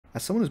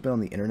As someone who's been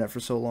on the internet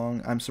for so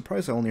long, I'm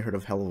surprised I only heard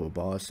of Helluva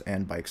Boss,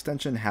 and by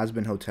extension Has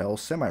Been Hotel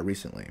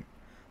semi-recently.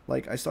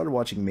 Like, I started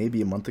watching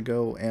maybe a month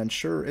ago, and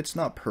sure, it's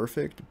not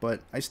perfect, but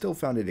I still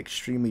found it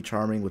extremely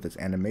charming with its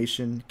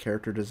animation,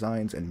 character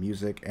designs, and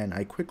music, and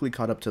I quickly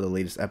caught up to the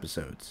latest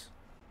episodes.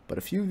 But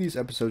a few of these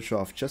episodes show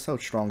off just how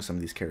strong some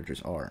of these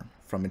characters are,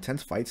 from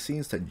intense fight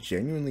scenes to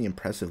genuinely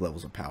impressive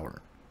levels of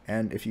power.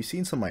 And if you've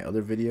seen some of my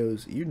other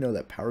videos, you know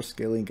that power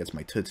scaling gets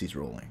my tootsies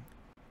rolling.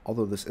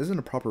 Although this isn't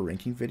a proper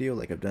ranking video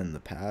like I've done in the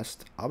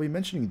past, I'll be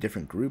mentioning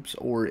different groups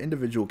or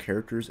individual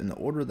characters in the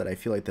order that I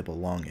feel like they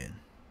belong in.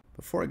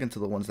 Before I get into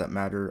the ones that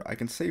matter, I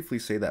can safely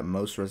say that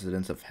most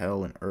residents of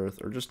Hell and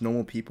Earth are just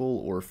normal people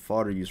or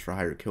fodder used for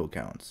higher kill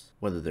counts,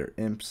 whether they're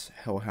imps,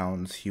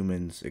 hellhounds,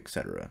 humans,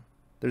 etc.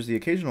 There's the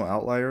occasional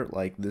outlier,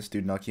 like this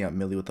dude knocking out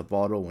Millie with a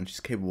bottle when she's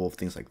capable of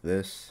things like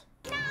this.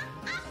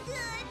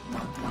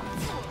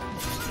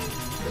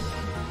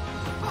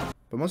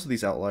 But most of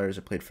these outliers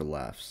are played for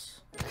laughs.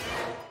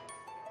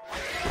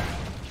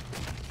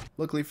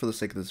 Luckily for the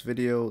sake of this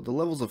video, the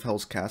levels of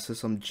Hell's cast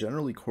system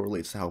generally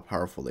correlates to how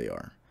powerful they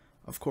are.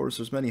 Of course,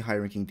 there's many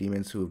high-ranking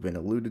demons who have been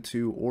alluded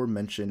to or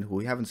mentioned who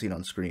we haven't seen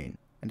on screen,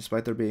 and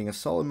despite there being a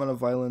solid amount of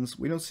violence,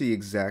 we don't see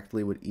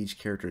exactly what each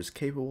character is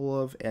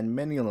capable of, and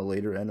many on the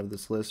later end of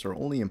this list are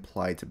only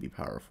implied to be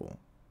powerful.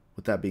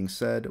 With that being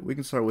said, we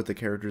can start with the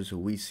characters who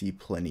we see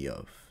plenty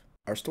of.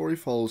 Our story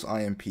follows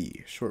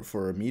IMP, short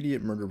for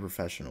Immediate Murder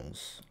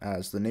Professionals.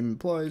 As the name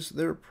implies,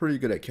 they're pretty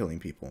good at killing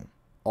people.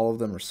 All of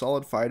them are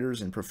solid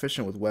fighters and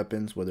proficient with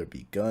weapons, whether it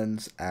be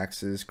guns,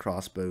 axes,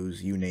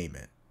 crossbows, you name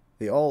it.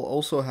 They all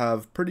also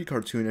have pretty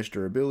cartoonish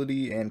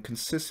durability and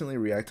consistently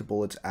react to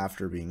bullets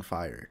after being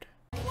fired.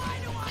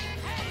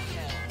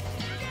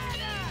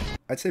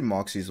 I'd say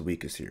Moxie's the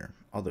weakest here,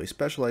 although he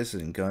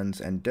specializes in guns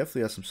and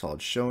definitely has some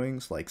solid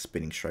showings, like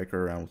spinning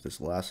Striker around with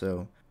his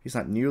lasso. He's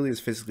not nearly as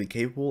physically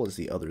capable as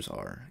the others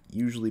are,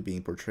 usually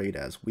being portrayed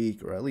as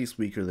weak or at least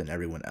weaker than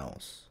everyone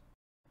else.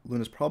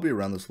 Luna's probably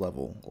around this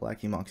level,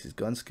 lacking Moxie's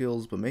gun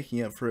skills but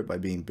making up for it by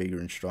being bigger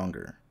and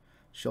stronger.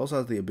 She also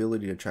has the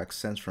ability to track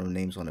sense from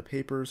names on a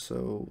paper,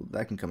 so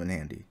that can come in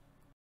handy.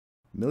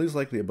 Millie's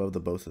likely above the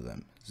both of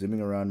them, zooming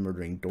around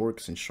murdering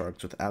dorks and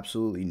sharks with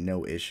absolutely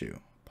no issue,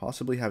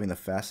 possibly having the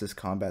fastest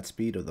combat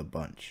speed of the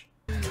bunch.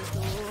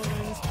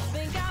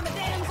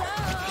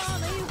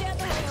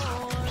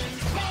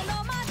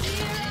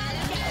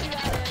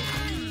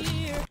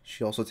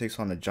 She also takes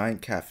on a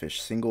giant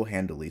catfish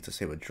single-handedly to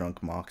save a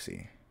drunk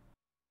Moxie.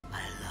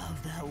 I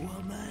love that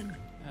woman.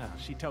 Oh,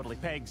 she totally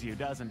pegs you,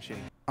 doesn't she?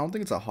 I don't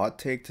think it's a hot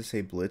take to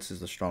say Blitz is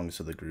the strongest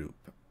of the group,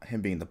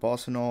 him being the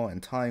boss and all,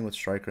 and tying with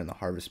Striker in the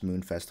Harvest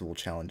Moon Festival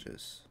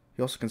challenges.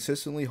 He also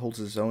consistently holds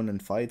his own in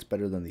fights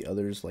better than the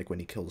others, like when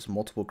he kills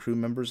multiple crew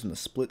members in the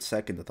split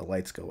second that the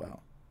lights go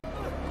out.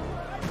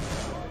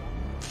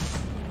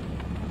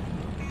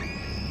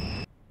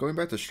 Going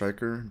back to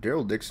Striker,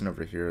 Daryl Dixon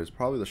over here is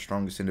probably the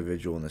strongest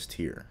individual in this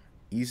tier,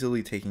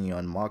 easily taking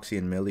on Moxie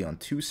and Millie on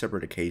 2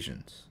 separate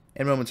occasions,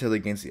 and momentarily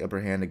gains the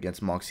upper hand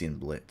against Moxie and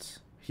Blitz.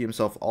 He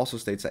himself also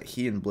states that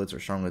he and Blitz are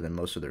stronger than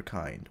most of their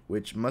kind,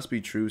 which must be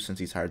true since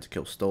he's hired to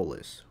kill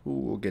Stolas, who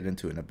we'll get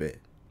into in a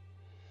bit.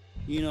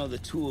 You know, the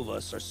two of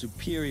us are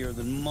superior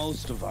than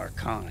most of our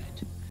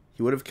kind.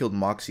 He would have killed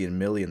Moxie and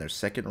Millie in their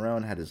second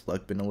round had his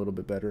luck been a little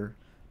bit better,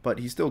 but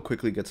he still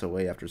quickly gets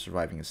away after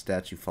surviving a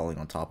statue falling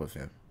on top of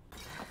him.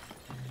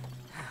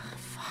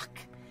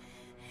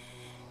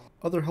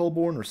 Other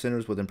Hellborn or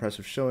Sinners with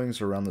impressive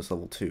showings are around this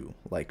level too,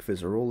 like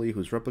Fizzaroli,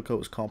 whose replica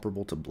is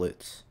comparable to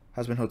Blitz.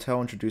 Has Been Hotel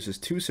introduces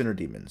 2 Sinner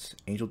demons,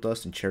 Angel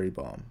Dust and Cherry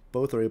Bomb.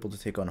 Both are able to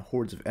take on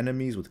hordes of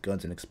enemies with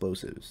guns and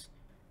explosives.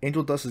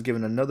 Angel Dust is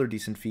given another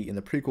decent feat in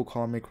the prequel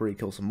comic where he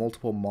kills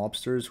multiple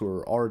mobsters who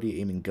are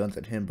already aiming guns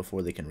at him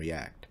before they can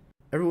react.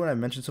 Everyone I've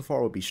mentioned so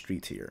far will be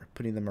street tier,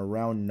 putting them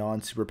around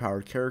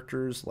non-superpowered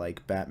characters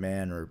like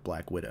Batman or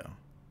Black Widow.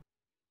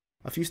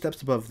 A few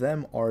steps above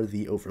them are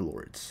the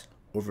Overlords.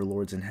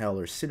 Overlords in Hell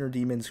are Sinner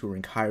demons who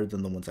rank higher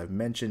than the ones I've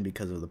mentioned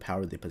because of the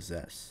power they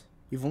possess.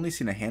 We've only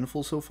seen a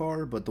handful so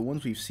far, but the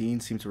ones we've seen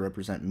seem to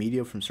represent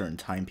media from certain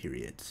time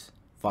periods.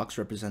 Vox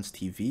represents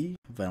TV,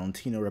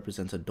 Valentino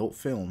represents adult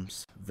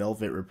films,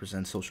 Velvet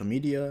represents social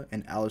media,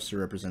 and Alistair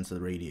represents the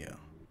radio.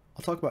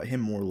 I'll talk about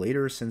him more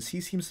later since he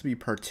seems to be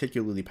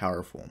particularly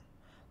powerful.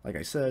 Like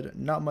I said,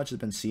 not much has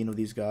been seen of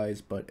these guys,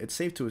 but it's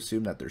safe to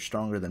assume that they're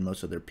stronger than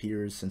most of their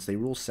peers since they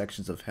rule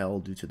sections of Hell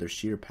due to their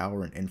sheer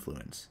power and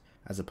influence,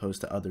 as opposed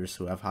to others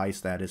who have high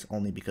status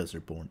only because they're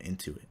born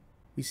into it.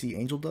 We see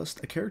Angel Dust,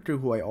 a character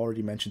who I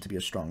already mentioned to be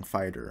a strong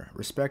fighter,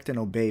 respect and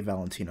obey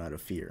Valentino out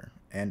of fear,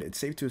 and it's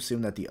safe to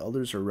assume that the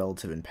others are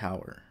relative in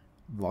power.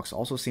 Vox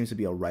also seems to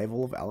be a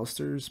rival of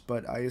Alistair's,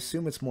 but I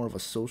assume it's more of a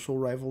social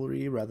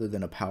rivalry rather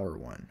than a power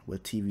one,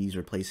 with TVs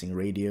replacing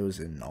radios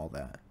and all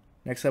that.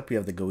 Next up we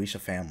have the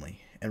Goetia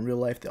family. In real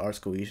life, the Ars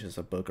Goetia is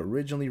a book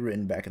originally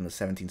written back in the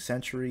 17th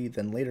century,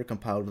 then later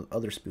compiled with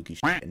other spooky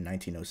shit in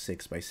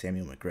 1906 by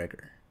Samuel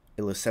McGregor.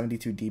 It lists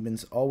 72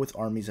 demons, all with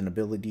armies and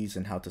abilities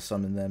and how to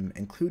summon them,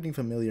 including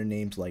familiar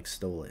names like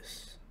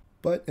Stolas.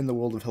 But in the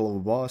world of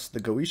Helluva Boss,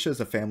 the Goetia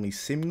is a family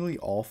seemingly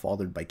all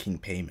fathered by King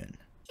Payman.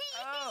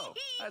 Oh,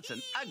 that's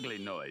an ugly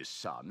noise,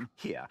 son.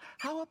 Here,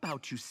 how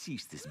about you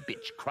cease this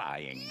bitch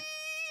crying?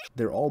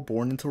 They're all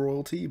born into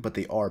royalty, but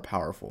they are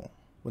powerful.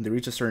 When they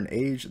reach a certain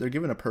age, they're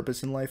given a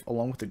purpose in life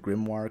along with a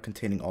grimoire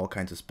containing all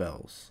kinds of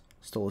spells.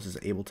 Stolas is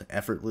able to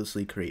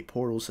effortlessly create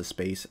portals to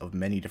space of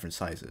many different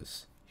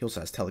sizes. He also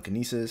has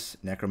telekinesis,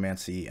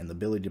 necromancy, and the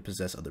ability to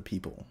possess other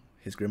people.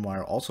 His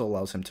grimoire also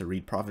allows him to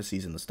read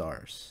prophecies in the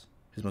stars.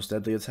 His most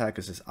deadly attack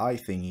is his eye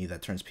thingy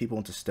that turns people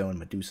into stone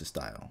Medusa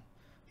style.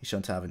 He's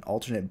shown to have an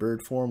alternate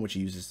bird form which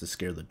he uses to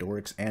scare the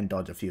dorks and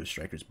dodge a few of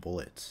Striker's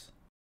bullets.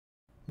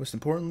 Most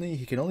importantly,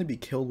 he can only be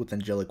killed with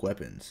angelic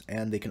weapons,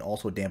 and they can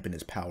also dampen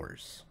his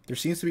powers. There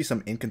seems to be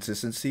some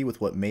inconsistency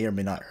with what may or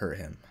may not hurt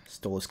him.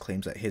 Stolas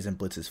claims that his and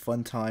Blitz's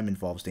fun time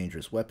involves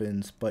dangerous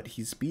weapons, but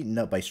he's beaten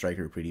up by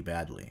Striker pretty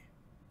badly.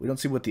 We don't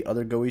see what the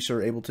other Goetia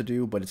are able to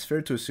do, but it's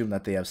fair to assume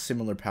that they have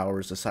similar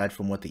powers aside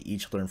from what they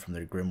each learn from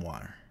their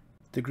grimoire.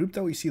 The group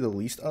that we see the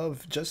least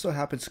of just so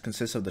happens to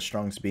consist of the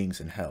strongest beings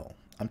in Hell.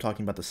 I'm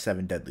talking about the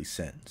 7 deadly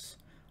sins.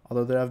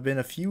 Although there have been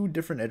a few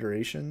different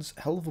iterations,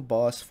 Helluva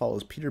Boss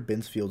follows Peter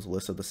Binsfield's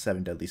list of the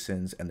 7 deadly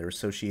sins and their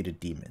associated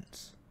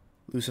demons.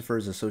 Lucifer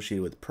is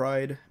associated with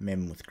pride,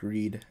 Mammon with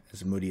greed,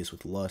 Asmodeus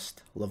with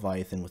lust,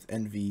 Leviathan with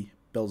envy,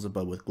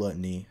 Beelzebub with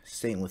gluttony,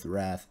 Satan with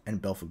wrath,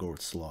 and Belphegor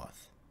with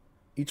sloth.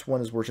 Each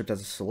one is worshipped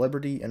as a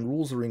celebrity and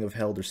rules the ring of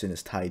hell their sin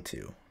is tied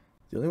to.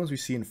 The only ones we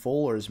see in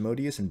full are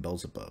Asmodeus and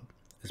Beelzebub.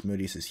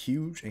 Asmodeus is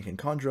huge and can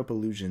conjure up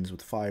illusions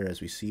with fire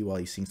as we see while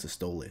he sings to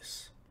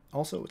Stolas.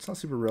 Also, it's not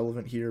super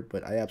relevant here,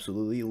 but I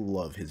absolutely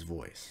love his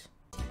voice.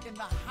 In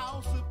the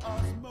house of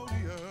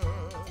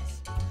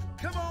Asmodeus,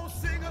 come on,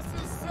 sing us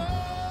a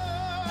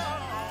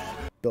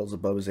song.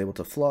 Beelzebub is able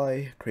to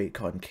fly, create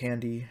cotton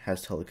candy,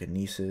 has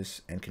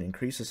telekinesis, and can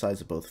increase the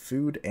size of both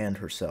food and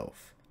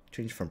herself,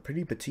 changing from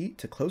pretty petite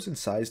to close in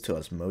size to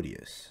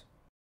Asmodeus.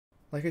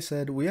 Like I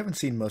said, we haven't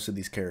seen most of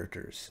these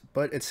characters,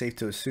 but it's safe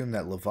to assume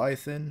that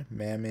Leviathan,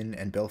 Mammon,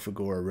 and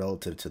Belphegor are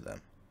relative to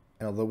them.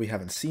 And although we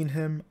haven't seen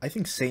him, I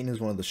think Satan is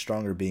one of the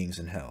stronger beings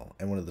in Hell,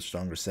 and one of the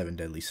stronger 7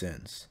 deadly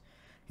sins.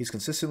 He's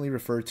consistently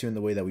referred to in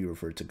the way that we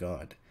refer to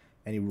God,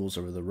 and he rules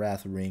over the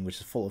Wrath Ring, which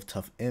is full of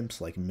tough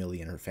imps like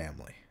Millie and her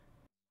family.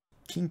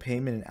 King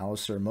Payman and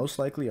Alistair are most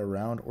likely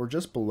around or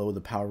just below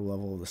the power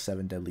level of the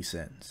 7 deadly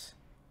sins.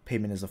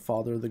 Payman is the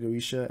father of the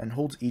Goetia and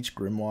holds each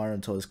grimoire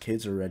until his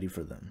kids are ready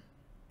for them.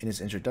 In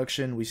his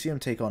introduction, we see him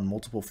take on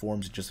multiple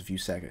forms in just a few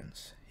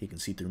seconds. He can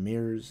see through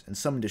mirrors, and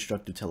summon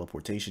destructive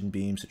teleportation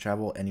beams to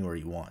travel anywhere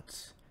he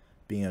wants.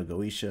 Being a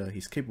Goetia,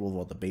 he's capable of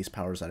all the base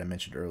powers that I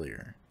mentioned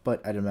earlier,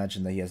 but I'd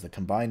imagine that he has the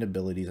combined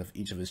abilities of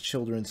each of his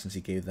children since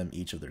he gave them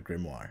each of their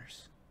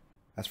grimoires.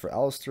 As for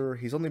Alistair,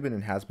 he's only been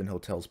in Hazbin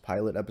Hotel's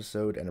pilot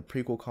episode and a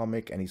prequel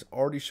comic, and he's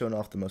already shown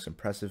off the most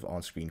impressive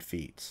on-screen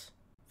feats.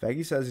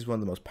 Faggy says he's one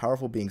of the most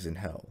powerful beings in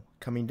Hell,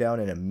 coming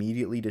down and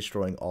immediately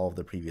destroying all of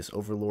the previous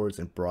overlords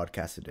and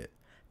broadcasted it,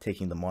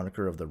 taking the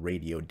moniker of the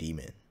Radio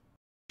Demon.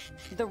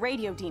 The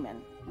Radio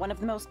Demon, one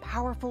of the most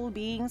powerful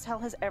beings Hell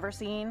has ever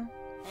seen.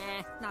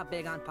 Not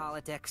big on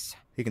politics.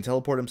 He can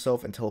teleport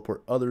himself and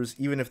teleport others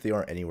even if they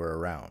aren't anywhere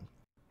around.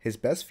 His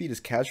best feat is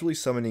casually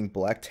summoning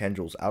black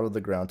tendrils out of the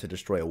ground to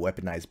destroy a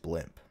weaponized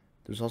blimp.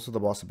 There's also the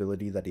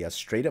possibility that he has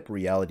straight up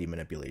reality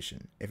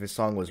manipulation, if his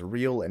song was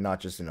real and not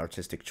just an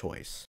artistic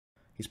choice.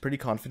 He's pretty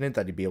confident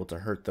that he'd be able to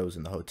hurt those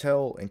in the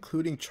hotel,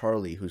 including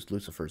Charlie, who's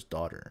Lucifer's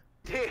daughter.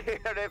 Dear,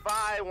 if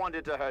I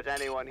wanted to hurt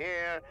anyone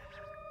here,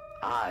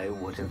 I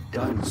would have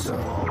done so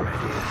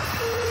already.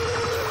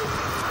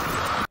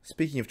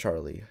 Speaking of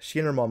Charlie, she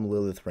and her mom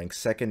Lilith rank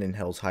second in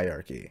Hell's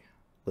hierarchy.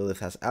 Lilith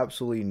has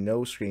absolutely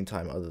no screen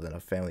time other than a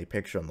family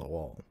picture on the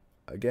wall.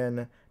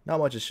 Again, not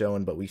much is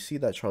shown, but we see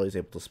that Charlie's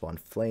able to spawn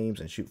flames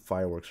and shoot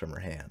fireworks from her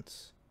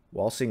hands.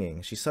 While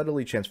singing, she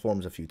subtly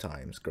transforms a few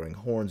times, growing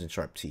horns and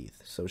sharp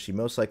teeth, so she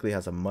most likely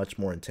has a much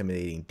more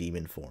intimidating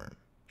demon form.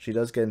 She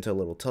does get into a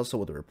little tussle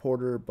with the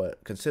reporter,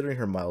 but considering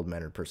her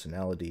mild-mannered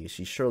personality,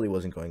 she surely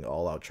wasn't going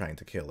all out trying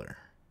to kill her.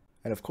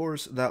 And of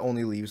course, that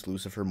only leaves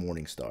Lucifer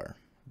Morningstar,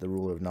 the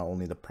ruler of not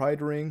only the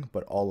Pride Ring,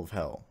 but all of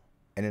Hell.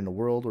 And in a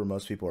world where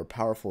most people are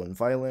powerful and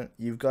violent,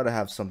 you've got to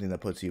have something that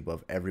puts you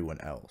above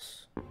everyone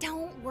else.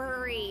 Don't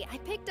worry, I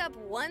picked up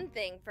one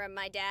thing from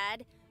my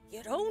dad.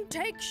 You don't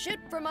take shit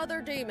from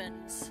other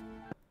demons.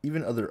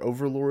 Even other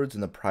overlords in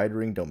the Pride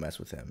Ring don't mess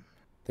with him.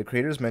 The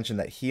creators mention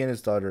that he and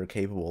his daughter are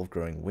capable of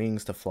growing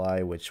wings to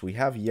fly, which we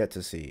have yet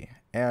to see,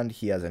 and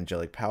he has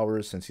angelic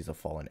powers since he's a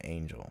fallen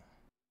angel.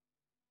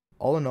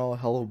 All in all,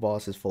 Helluva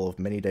Boss is full of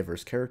many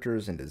diverse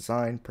characters in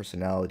design,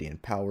 personality, and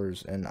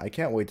powers, and I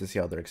can't wait to see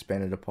how they're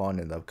expanded upon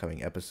in the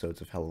upcoming episodes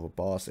of Helluva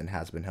Boss and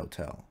Hazbin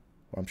Hotel,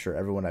 where I'm sure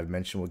everyone I've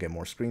mentioned will get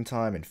more screen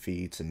time and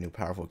feats, and new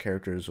powerful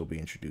characters will be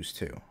introduced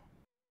too.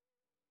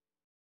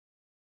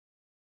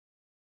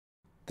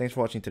 Thanks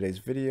for watching today's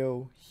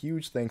video.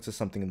 Huge thanks to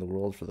Something in the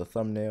World for the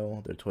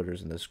thumbnail. Their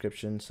Twitter's in the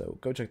description, so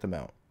go check them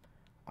out.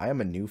 I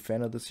am a new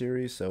fan of the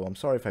series, so I'm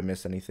sorry if I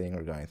missed anything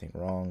or got anything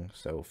wrong,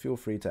 so feel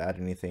free to add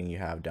anything you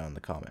have down in the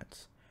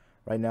comments.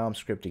 Right now I'm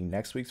scripting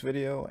next week's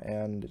video,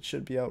 and it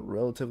should be out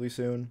relatively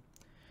soon.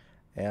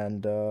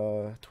 And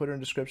Twitter in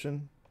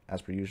description,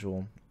 as per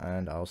usual,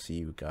 and I'll see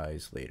you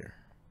guys later.